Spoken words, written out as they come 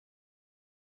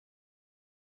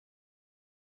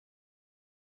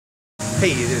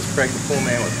Hey, this is Craig the Pool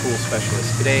Man with Pool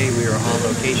Specialist. Today we are on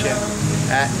location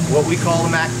at what we call the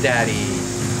Mac Daddy,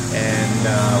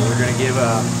 and we're going to give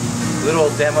a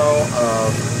little demo of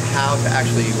how to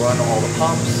actually run all the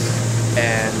pumps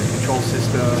and the control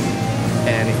system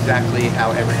and exactly how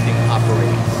everything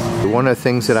operates. One of the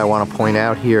things that I want to point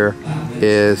out here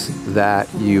is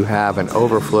that you have an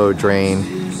overflow drain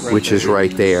which is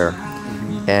right there,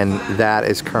 and that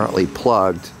is currently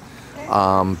plugged.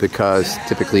 Because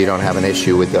typically you don't have an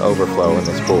issue with the overflow in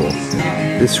this pool.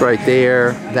 This right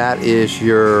there, that is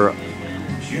your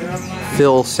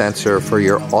fill sensor for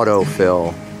your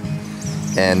autofill,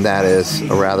 and that is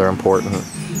rather important.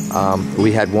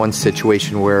 We had one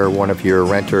situation where one of your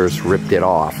renters ripped it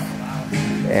off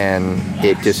and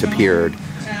it disappeared,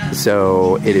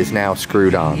 so it is now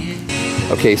screwed on.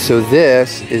 Okay, so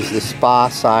this is the spa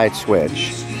side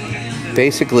switch.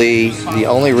 Basically, the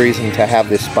only reason to have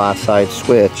this spa side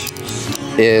switch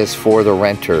is for the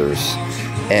renters.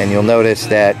 And you'll notice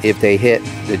that if they hit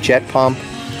the jet pump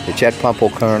will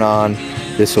turn on.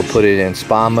 This will put it in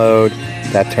spa mode.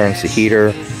 That turns the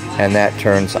heater, and that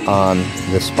turns on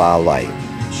the spa light.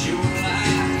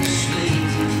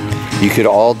 You could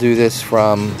all do this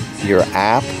from your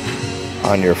app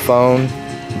on your phone,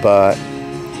 but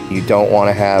you don't want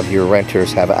to have your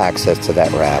renters have access to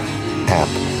that app.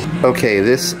 Okay,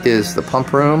 this is the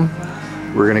pump room.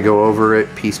 We're going to go over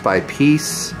it piece by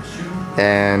piece,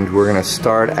 and we're going to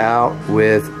start out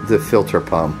with the filter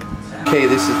pump. Okay,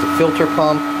 this is the filter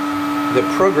pump. The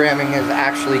programming is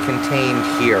actually contained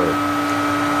here.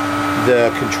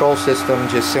 The control system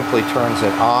just simply turns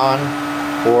it on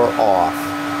or off.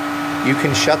 You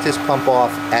can shut this pump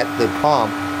off at the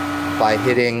pump by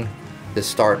hitting the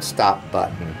start-stop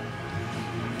button,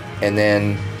 and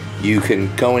then you can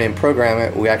go in and program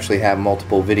it. We actually have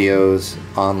multiple videos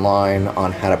online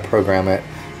on how to program it,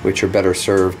 which are better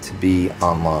served to be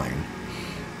online.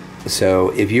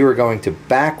 So if you were going to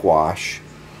backwash,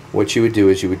 what you would do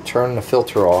is you would turn the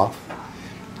filter off,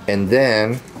 and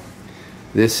then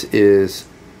this is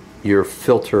your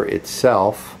filter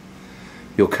itself.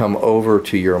 You'll come over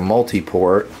to your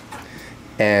multi-port,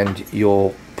 and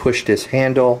you'll push this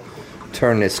handle,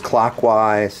 turn this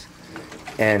clockwise,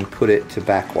 and put it to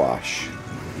backwash.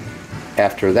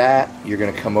 After that, you're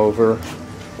going to come over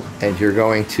and you're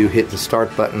going to hit the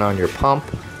start button on your pump.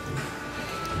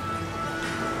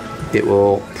 It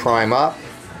will prime up.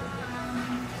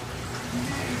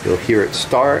 You'll hear it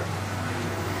start,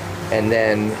 and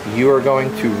then you are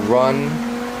going to run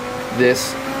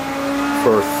this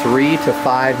for 3 to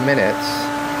 5 minutes,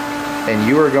 and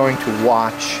you are going to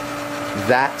watch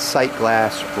that sight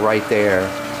glass right there.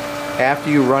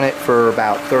 After you run it for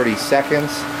about 30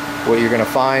 seconds, what you're going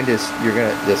to find is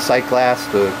the sight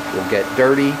glass will get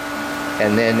dirty,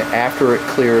 and then after it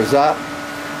clears up,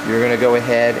 you're going to go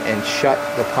ahead and shut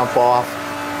the pump off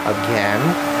again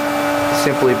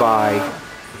simply by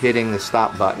hitting the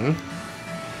stop button.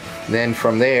 Then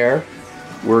from there,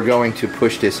 we're going to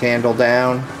push this handle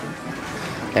down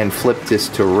and flip this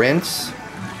to rinse.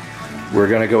 We're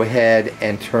going to go ahead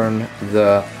and turn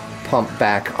the pump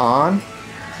back on.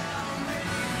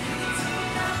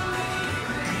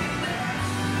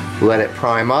 Let it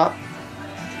prime up.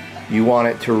 You want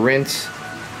it to rinse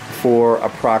for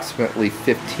approximately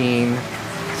 15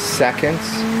 seconds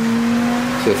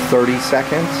to 30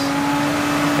 seconds.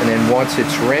 And then once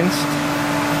it's rinsed,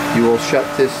 you will shut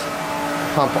this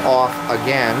pump off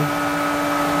again.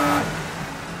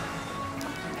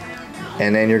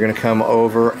 And then you're going to come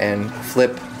over and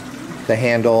flip the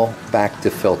handle back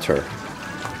to filter.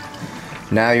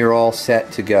 Now you're all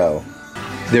set to go.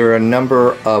 There are a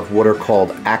number of what are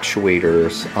called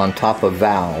actuators on top of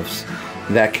valves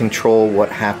that control what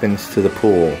happens to the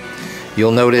pool.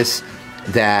 You'll notice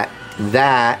that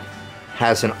that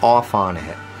has an off on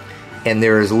it, and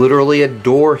there is literally a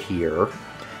door here,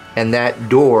 and that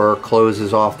door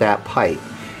closes off that pipe.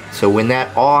 So when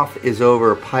that off is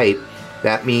over a pipe,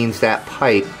 that means that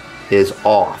pipe is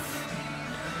off.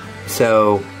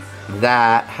 So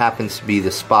that happens to be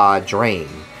the spa drain.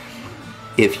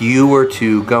 If you were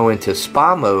to go into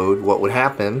spa mode, what would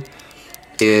happen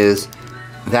is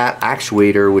that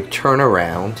actuator would turn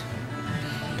around,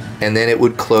 and then it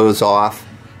would close off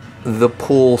the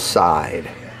pool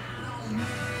side.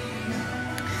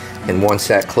 And once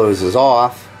that closes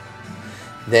off,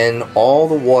 then all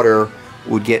the water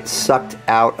would get sucked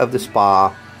out of the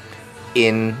spa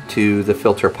into the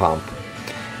filter pump.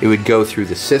 It would go through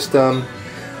the system,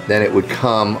 then it would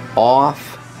come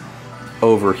off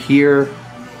over here,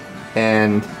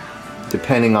 and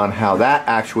depending on how that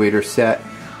actuator set,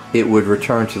 it would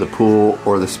return to the pool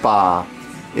or the spa.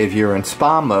 If you're in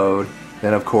spa mode,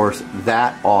 then of course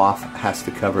that off has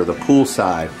to cover the pool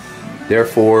side.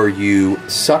 Therefore, you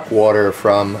suck water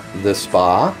from the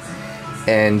spa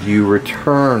and you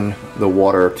return the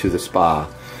water to the spa.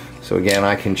 So again,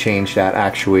 I can change that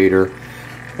actuator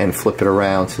and flip it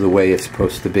around to the way it's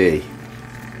supposed to be.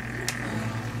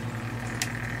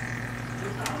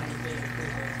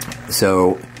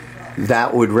 So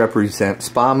that would represent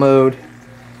spa mode.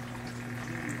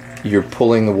 You're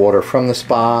pulling the water from the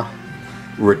spa,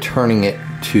 returning it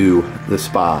to the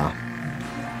spa.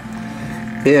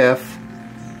 If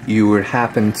you would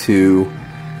happen to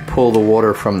pull the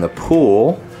water from the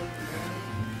pool,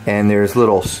 and there's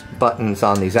little buttons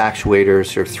on these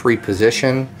actuators, there are 3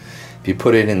 positions. If you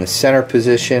put it in the center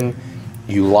position,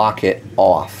 you lock it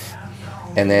off.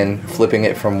 And then flipping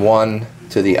it from one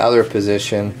to the other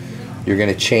position, you're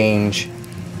going to change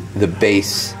the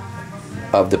base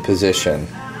of the position.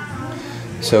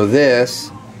 So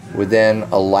this would then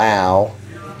allow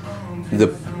the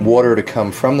water to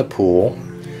come from the pool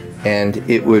and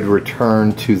it would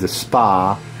return to the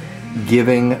spa,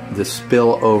 giving the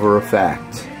spillover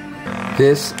effect.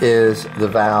 This is the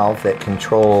valve that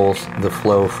controls the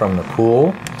flow from the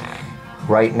pool.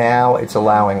 Right now it's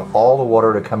allowing all the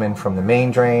water to come in from the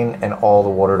main drain and all the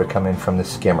water to come in from the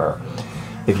skimmer.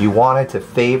 If you wanted to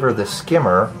favor the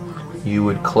skimmer, you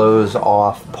would close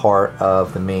off part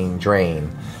of the main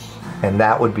drain, and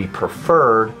that would be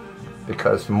preferred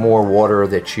because the more water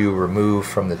that you remove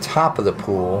from the top of the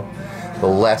pool, the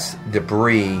less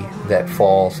debris that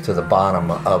falls to the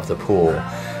bottom of the pool.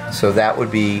 So that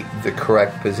would be the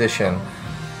correct position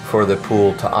for the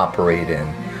pool to operate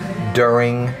in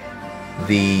during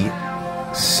the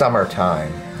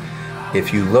summertime.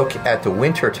 If you look at the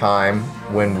winter time,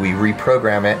 when we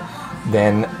reprogram it,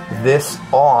 then this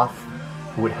off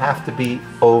would have to be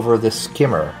over the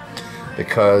skimmer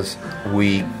because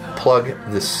we plug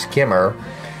the skimmer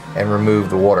and remove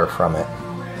the water from it.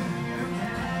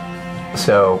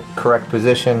 So correct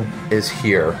position is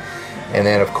here, and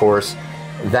then of course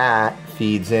that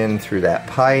feeds in through that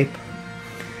pipe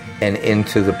and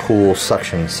into the pool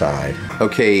suction side.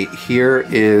 Okay, here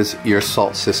is your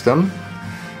salt system,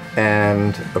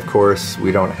 and of course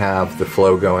we don't have the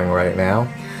flow going right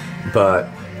now, but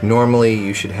normally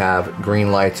you should have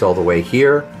green lights all the way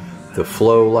here, the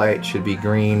flow light should be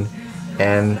green,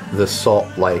 and the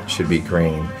salt light should be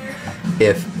green.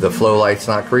 If the flow light's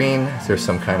not green, there's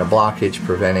some kind of blockage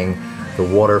preventing the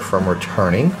water from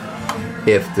returning.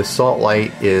 If the salt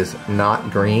light is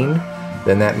not green,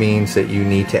 then that means that you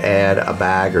need to add a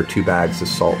bag or 2 bags of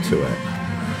salt to it.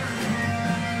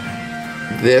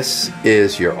 This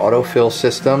is your autofill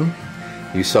system.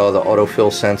 You saw the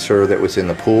autofill sensor that was in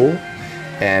the pool,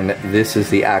 and this is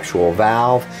the actual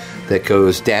valve that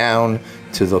goes down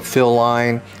to the fill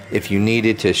line. If you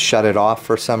needed to shut it off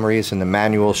for some reason, the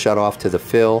manual shut off to the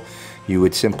fill, you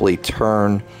would simply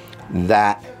turn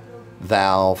that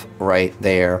valve right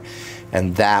there,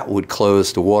 and that would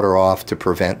close the water off to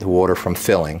prevent the water from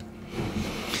filling.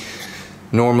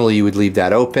 Normally you would leave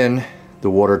that open, the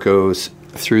water goes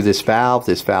through this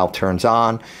valve turns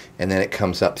on, and then it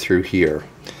comes up through here.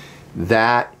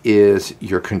 That is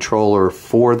your controller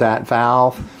for that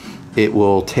valve. It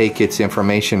will take its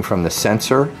information from the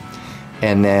sensor,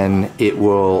 and then it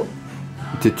will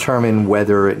determine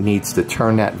whether it needs to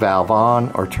turn that valve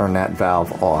on or turn that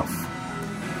valve off.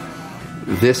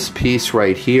 This piece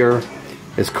right here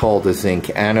is called a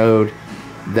zinc anode.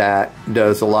 That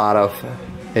does a lot of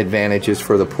advantages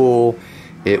for the pool.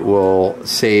 It will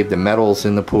save the metals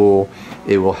in the pool.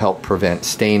 It will help prevent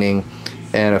staining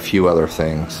and a few other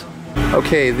things.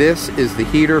 Okay, this is the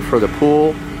heater for the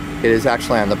pool. It is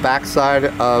actually on the back side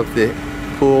of the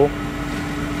pool,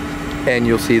 and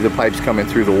you'll see the pipes coming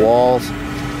through the walls.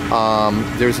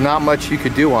 There's not much you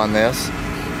could do on this.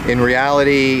 In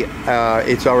reality,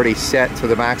 it's already set to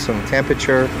the maximum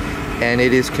temperature, and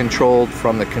it is controlled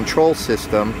from the control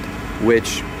system,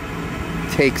 which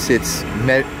takes its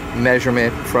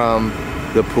measurement from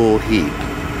the pool heat.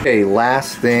 Okay,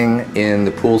 last thing in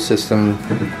the pool system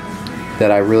that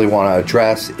I really want to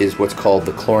address is what's called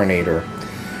the chlorinator.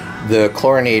 The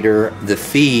chlorinator, the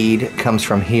feed comes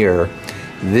from here.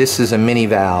 This is a mini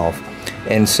valve,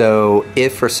 and so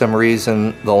if for some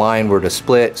reason the line were to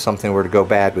split, something were to go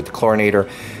bad with the chlorinator,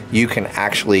 you can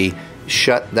actually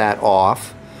shut that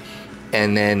off,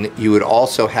 and then you would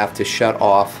also have to shut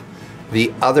off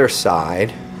the other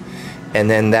side, and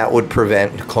then that would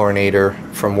prevent the chlorinator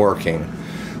from working.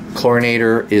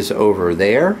 Chlorinator is over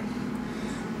there.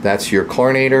 That's your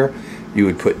chlorinator. You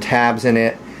would put tabs in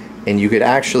it, and you could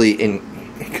actually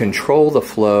control the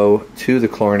flow to the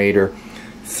chlorinator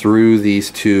through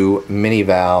these 2 mini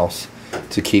valves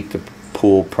to keep the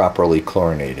pool properly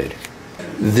chlorinated.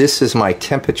 This is my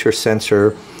temperature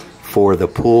sensor for the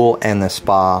pool and the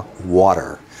spa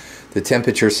water. The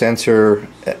temperature sensor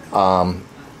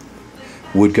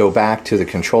would go back to the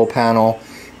control panel,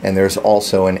 and there's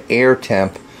also an air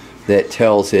temp that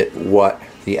tells it what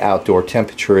the outdoor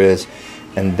temperature is,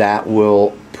 and that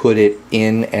will put it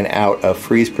in and out of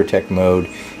freeze protect mode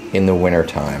in the winter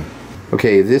time.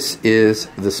 Okay, this is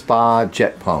the spa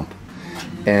jet pump,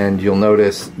 and you'll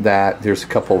notice that there's a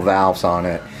couple valves on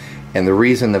it, and the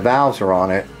reason the valves are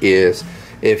on it is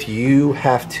if you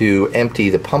have to empty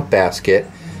the pump basket,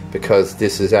 because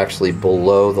this is actually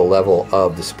below the level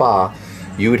of the spa,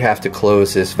 you would have to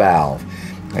close this valve.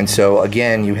 And so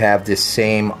again, you have this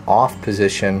same off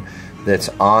position that's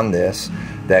on this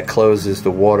that closes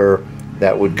the water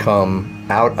that would come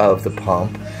out of the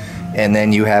pump, and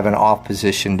then you have an off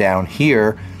position down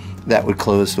here that would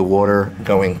close the water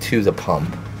going to the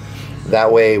pump.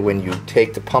 That way, when you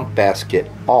take the pump basket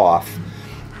off,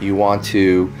 you want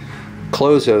to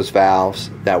close those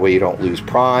valves. That way you don't lose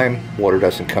prime, water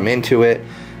doesn't come into it.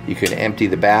 You can empty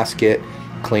the basket,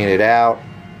 clean it out,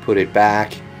 put it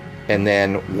back, and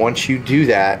then once you do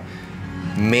that,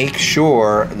 make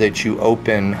sure that you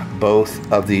open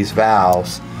both of these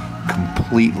valves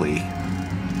completely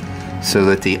so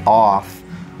that the off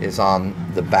is on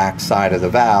the back side of the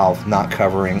valve, not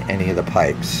covering any of the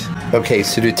pipes. Okay,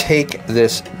 so to take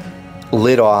this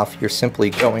lid off, you're simply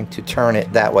going to turn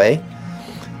it that way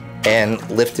and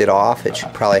lift it off. It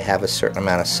should probably have a certain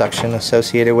amount of suction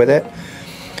associated with it.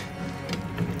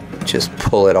 Just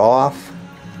pull it off,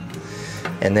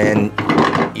 and then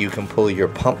you can pull your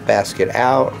pump basket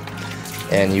out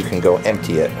and you can go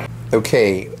empty it.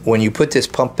 Okay, when you put this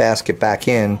pump basket back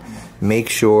in, make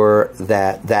sure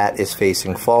that that is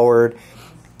facing forward.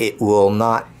 It will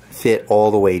not fit all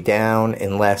the way down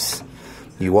unless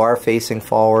you are facing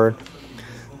forward,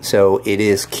 so it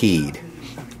is keyed.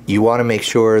 You want to make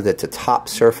sure that the top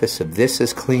surface of this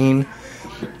is clean,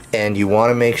 and you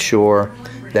want to make sure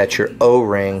that your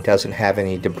O-ring doesn't have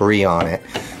any debris on it.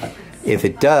 If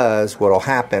it does, what will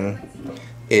happen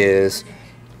is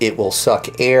it will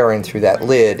suck air in through that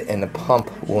lid and the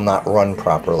pump will not run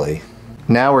properly.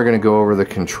 Now we're going to go over the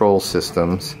control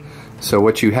systems. So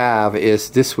what you have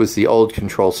is, this was the old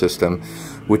control system,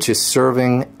 which is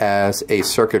serving as a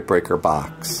circuit breaker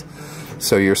box.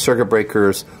 So your circuit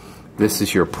breakers, this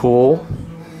is your pool,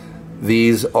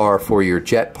 these are for your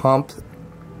jet pump,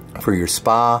 for your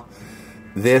spa,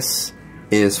 this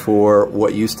is for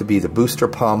what used to be the booster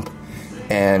pump,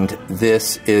 and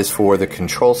this is for the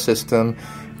control system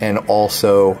and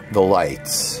also the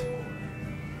lights.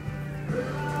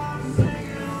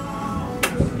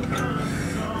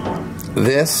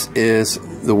 This is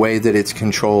the way that it's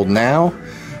controlled now.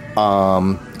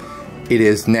 It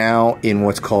is now in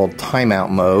what's called timeout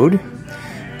mode,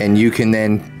 and you can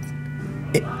then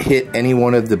hit any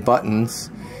one of the buttons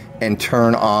and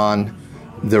turn on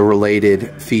the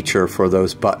related feature for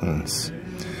those buttons.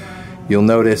 You'll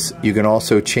notice you can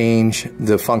also change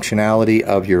the functionality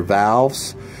of your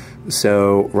valves.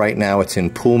 So right now it's in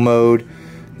pool mode,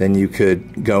 then you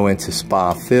could go into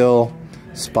spa fill,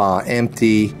 spa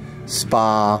empty,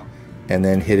 spa, and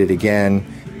then hit it again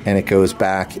and it goes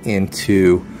back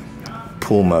into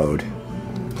pool mode.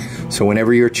 So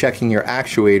whenever you're checking your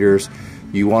actuators,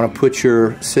 you want to put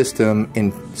your system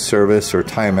in service or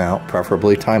timeout,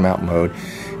 preferably timeout mode,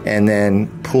 and then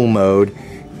pool mode,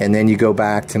 and then you go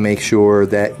back to make sure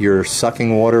that you're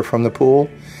sucking water from the pool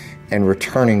and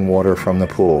returning water from the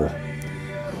pool.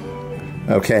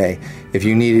 Okay, if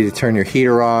you needed to turn your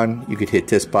heater on, you could hit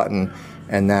this button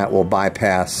and that will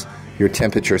bypass your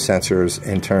temperature sensors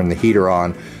and turn the heater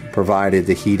on, provided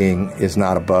the heating is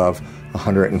not above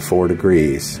 104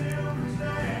 degrees.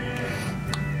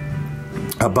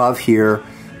 Above here,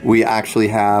 we actually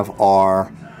have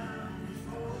our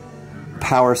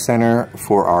power center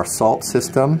for our salt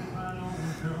system,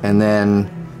 and then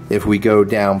if we go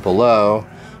down below,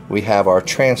 we have our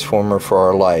transformer for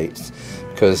our lights,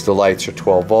 because the lights are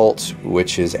 12 volts,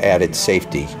 which is added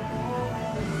safety.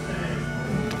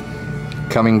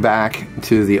 Coming back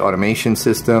to the automation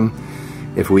system,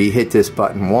 if we hit this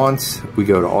button once, we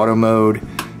go to auto mode.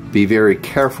 Be very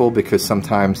careful because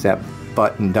sometimes that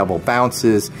button double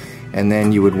bounces and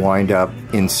then you would wind up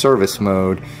in service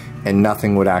mode and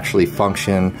nothing would actually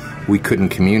function. We couldn't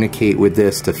communicate with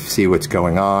this to see what's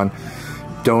going on.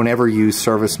 Don't ever use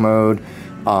service mode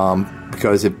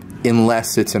because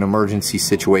unless it's an emergency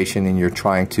situation and you're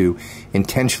trying to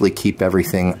intentionally keep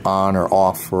everything on or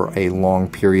off for a long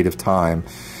period of time.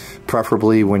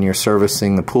 Preferably when you're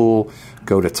servicing the pool,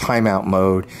 go to timeout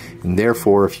mode, and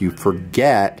therefore if you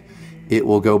forget it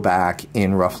will go back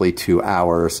in roughly 2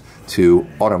 hours to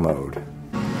auto mode.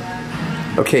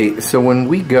 Okay, so when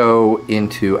we go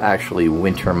into actually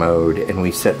winter mode and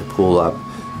we set the pool up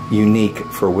unique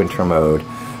for winter mode,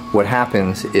 what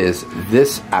happens is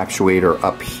this actuator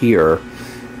up here,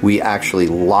 we actually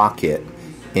lock it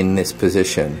in this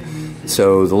position.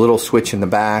 So the little switch in the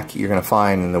back you're going to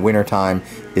find in the wintertime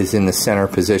is in the center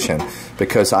position,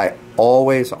 because I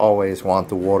always want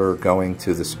the water going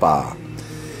to the spa.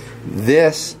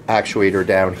 This actuator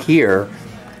down here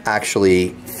actually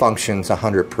functions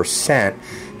 100%.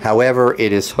 However,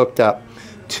 it is hooked up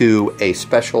to a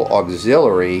special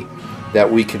auxiliary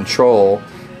that we control,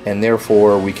 and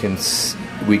therefore we can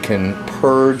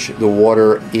purge the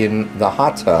water in the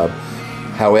hot tub.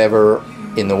 However,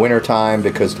 in the wintertime,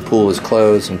 because the pool is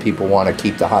closed and people want to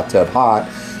keep the hot tub hot,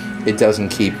 it doesn't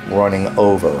keep running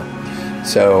over.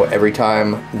 So every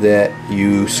time that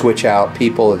you switch out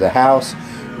people at the house,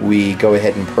 we go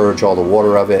ahead and purge all the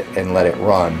water of it and let it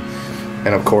run.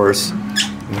 And of course,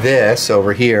 this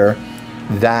over here,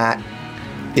 that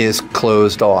is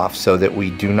closed off so that we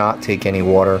do not take any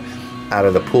water out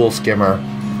of the pool skimmer.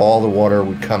 All the water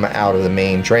would come out of the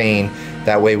main drain.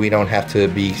 That way we don't have to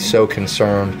be so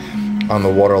concerned on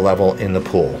the water level in the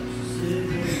pool.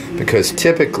 Because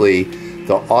typically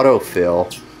the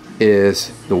autofill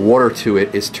is, the water to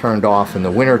it is turned off in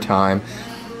the wintertime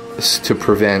to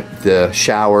prevent the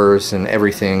showers and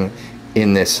everything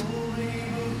in this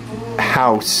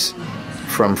house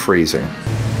from freezing.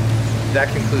 That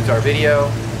concludes our video.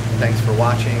 Thanks for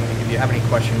watching. If you have any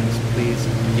questions, please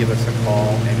give us a call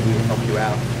and we will help you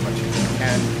out as much as we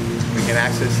can. We can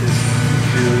access this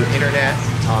through the internet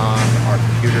on our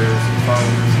computers and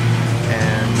phones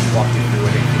and walk you through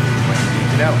anything you might need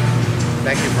to know.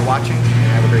 Thank you for watching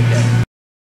and have a great day.